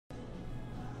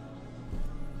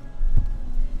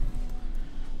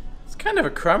kind of a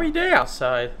crummy day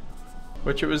outside.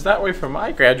 Which it was that way for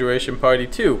my graduation party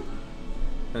too.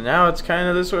 And now it's kind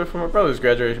of this way for my brother's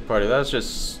graduation party. That's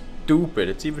just stupid.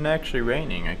 It's even actually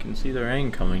raining. I can see the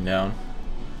rain coming down.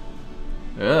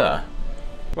 Ugh.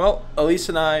 Well, Elise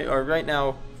and I are right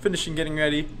now finishing getting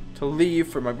ready to leave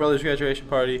for my brother's graduation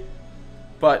party.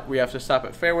 But we have to stop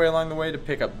at Fairway along the way to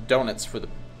pick up donuts for the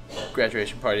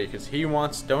graduation party because he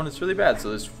wants donuts really bad. So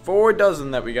there's 4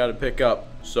 dozen that we got to pick up.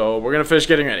 So we're going to finish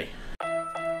getting ready.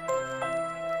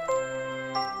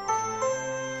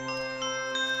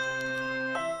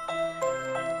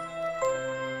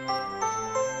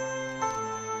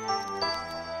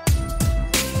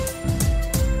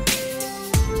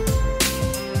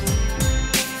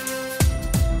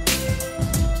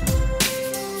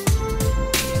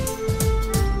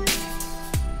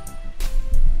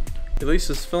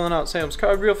 Elise is filling out Sam's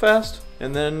card real fast,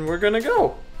 and then we're gonna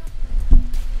go.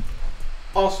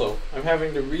 Also, I'm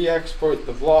having to re-export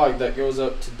the vlog that goes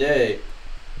up today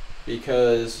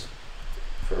because,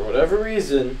 for whatever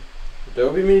reason,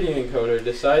 Adobe Media Encoder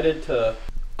decided to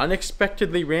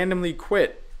unexpectedly randomly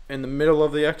quit in the middle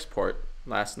of the export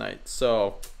last night.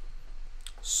 So,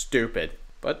 stupid.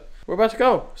 But we're about to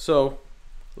go, so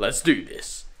let's do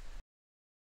this.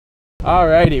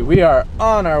 Alrighty, we are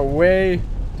on our way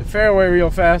to Fairway real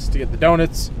fast to get the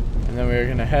donuts, and then we're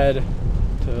gonna head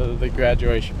to the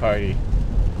graduation party,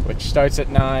 which starts at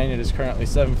 9. It is currently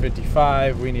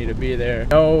 7:55. We need to be there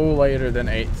no later than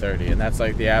 8:30, and that's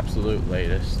like the absolute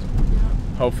latest.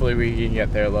 Hopefully we can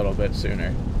get there a little bit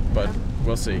sooner, but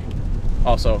we'll see.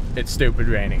 Also, it's stupid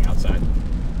raining outside.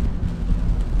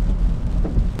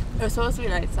 It was supposed to be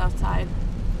nice outside,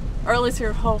 or at least we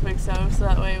were hoping so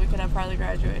that way we could have part of the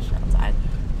graduation outside.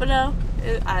 But no,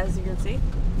 as you can see,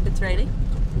 it's raining,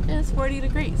 and it's 40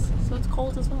 degrees, so it's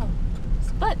cold as well.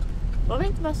 But we'll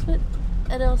make the best of it,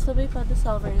 and it'll still be fun to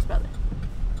celebrate his brother.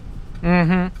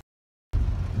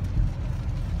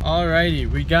 Alrighty,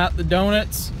 we got the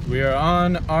donuts. We are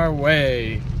on our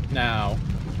way now.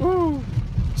 Woo!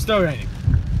 Still raining.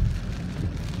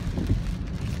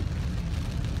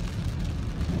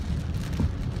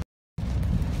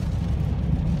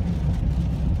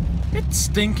 It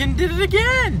stinking did it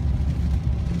again!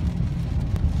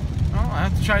 Oh, I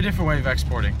have to try a different way of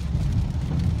exporting.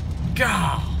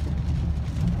 God,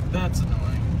 that's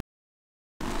annoying.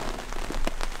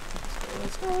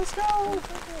 Let's go, let's go, let's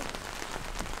go.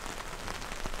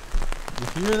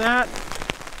 You hear that?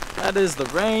 That is the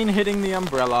rain hitting the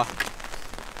umbrella.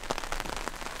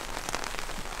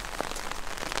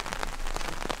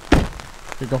 Here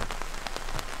you go.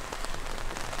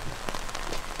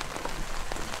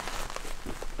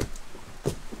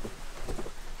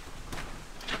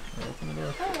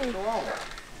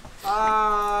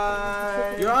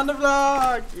 Hi! You're on the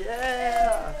vlog!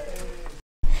 Yeah!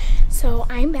 So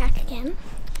I'm back again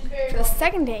for the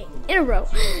 2nd day in a row.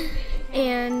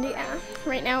 And yeah,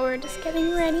 right now we're just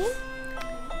getting ready.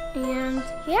 And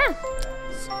yeah,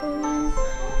 so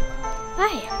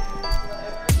bye.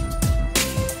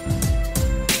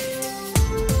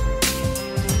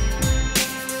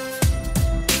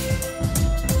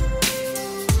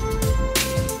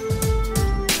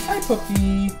 Hi,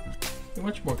 puppy. You're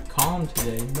much more calm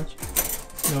today.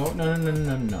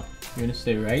 No. You're gonna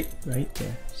stay right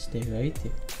there. Stay right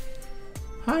there.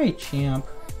 Hi, champ.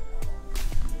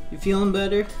 You feeling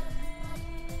better?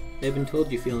 I haven't told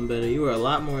you feeling better. You were a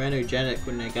lot more energetic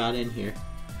when I got in here.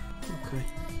 Okay.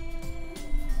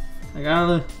 I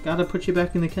gotta put you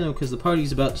back in the kennel because the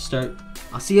party's about to start.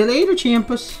 I'll see you later,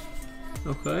 champus.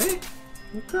 Okay.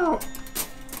 Look out.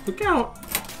 Look out.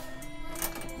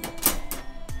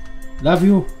 Love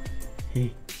you.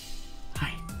 Hey.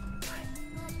 Hi.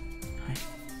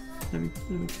 Let me.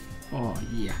 Oh,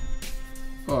 yeah.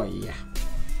 Oh, yeah.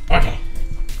 Okay.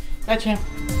 Bye, champ.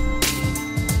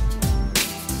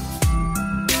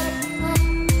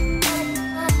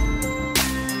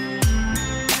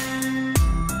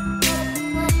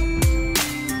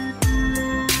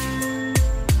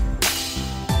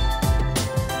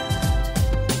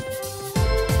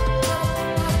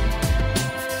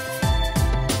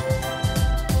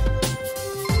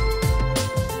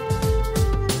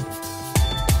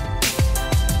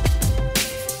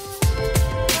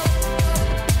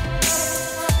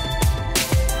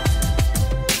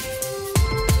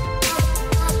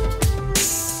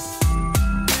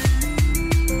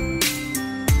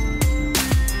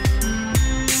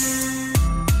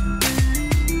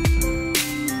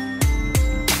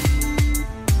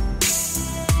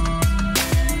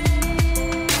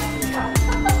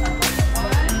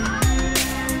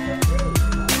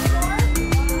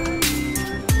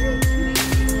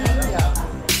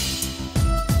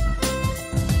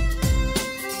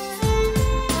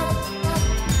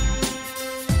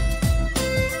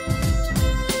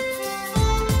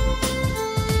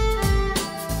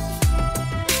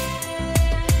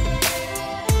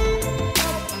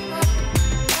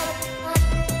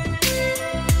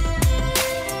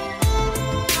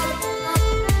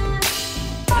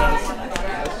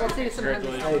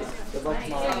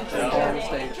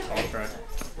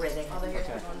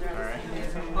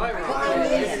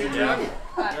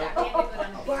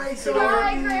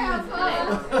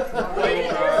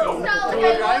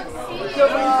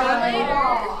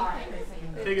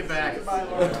 Take it back. I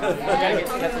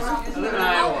live in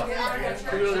Iowa.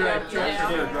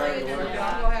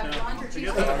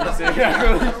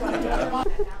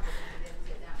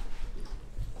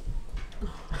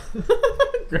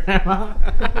 Grandma.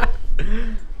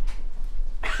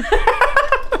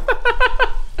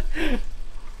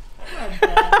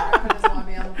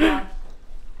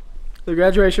 The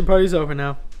graduation party's over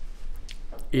now.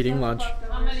 Eating lunch.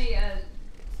 How many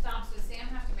stops does Sam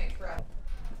have to make for us?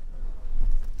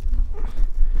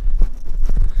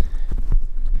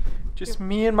 Just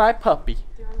me and my puppy.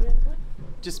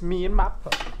 Just me and my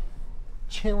puppy.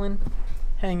 Chilling,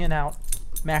 hanging out,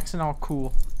 maxing all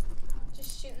cool.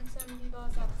 Just shooting some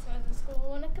b-balls outside the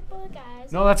school and a couple of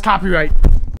guys. No, that's copyright.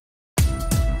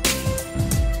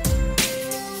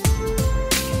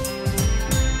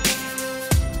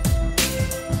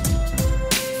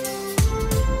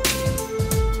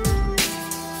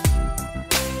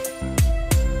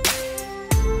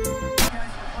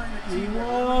 We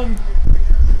won!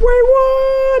 We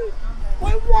won!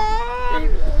 We won!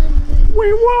 We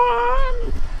won!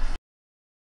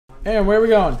 And where are we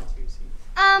going?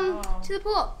 To the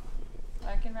pool.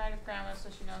 I can ride with Grandma so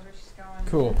she knows where she's going.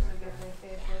 Cool.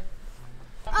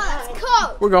 Oh, it's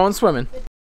cold. We're going swimming.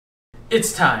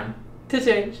 It's time to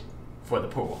change for the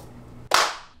pool.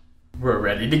 We're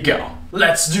ready to go.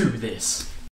 Let's do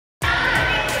this.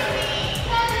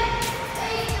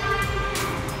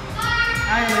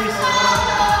 Hi,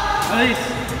 Elise. Elise.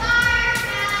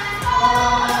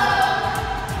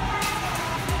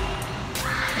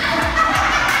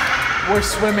 We're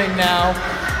swimming now.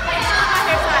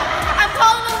 I'm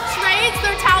calling them trades.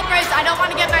 They're towel braids. I don't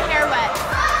want to get my hair wet.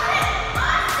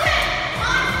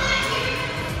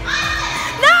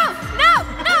 No!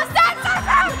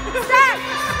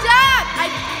 Stop!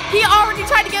 He already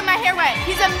tried to get my hair wet.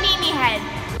 He's a meanie head.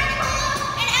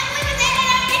 And Emily was in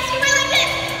it and she really did.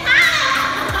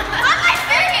 On my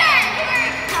finger!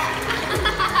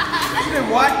 You did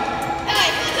what?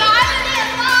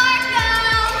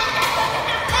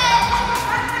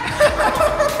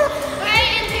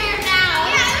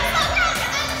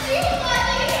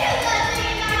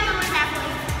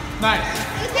 Nice.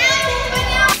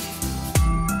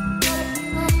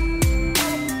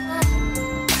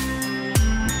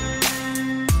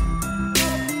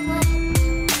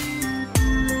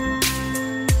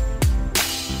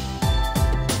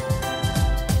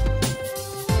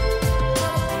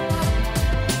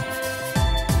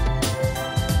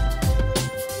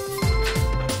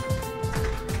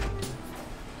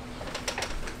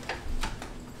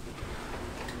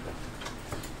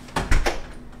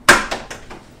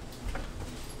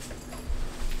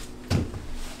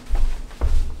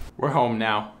 We're home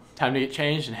now. Time to get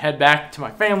changed and head back to my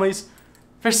family's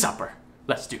for supper.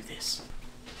 Let's do this.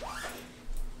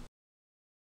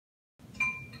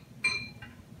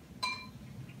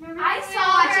 I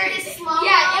saw her slow.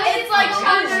 Yeah, it was like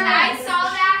chosen. I saw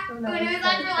that when it was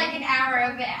on for like an hour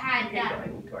of it had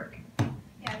done.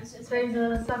 Yeah, it was just Today's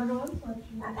a 7 to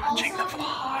 1 Watching the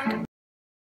vlog.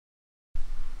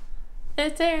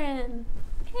 It's Erin.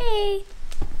 Hey.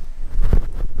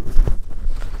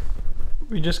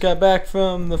 We just got back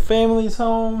from the family's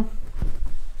home,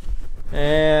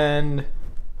 and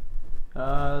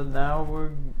now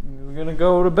we're gonna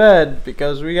go to bed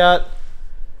because we got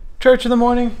church in the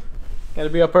morning. Gotta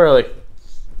be up early.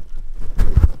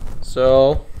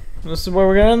 So this is where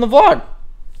we're gonna end the vlog.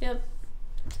 Yep.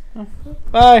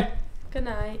 Bye. Good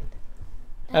night.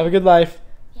 Have a good life.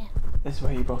 Yeah. This is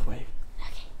where you both wave.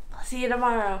 Okay. I'll see you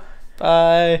tomorrow.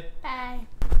 Bye. Bye.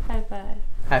 High five.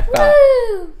 High five.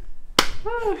 Woo! I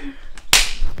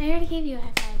already gave you a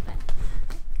high five, but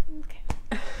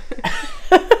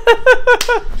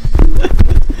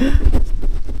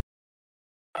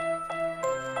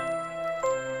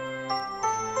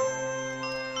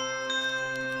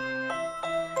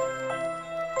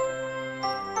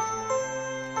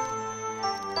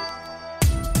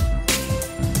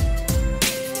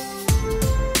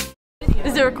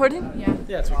Is it recording?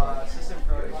 Yeah, it's recording.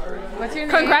 What's your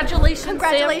name? Congratulations,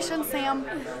 Congratulations, Sam.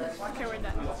 Okay, we're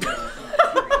done.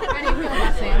 How do you feel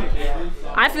about Sam?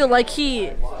 I feel like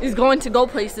he is going to go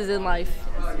places in life.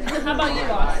 How about you,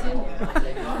 Austin?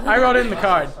 I wrote it in the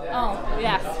card. Oh,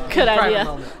 yes. Good Private idea.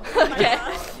 moment. Okay.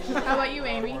 How about you,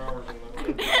 Amy?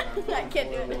 I can't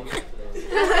do it.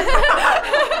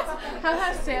 How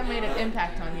has Sam made an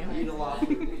impact on you?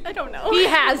 I don't know. He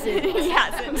hasn't. He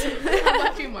hasn't. How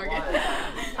about you, Morgan?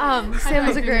 Sam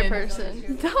was a great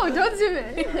person. No, don't zoom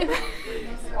in.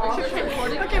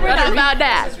 Okay, we're done. How about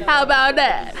that? How about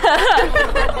that?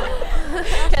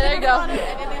 Okay, there you go.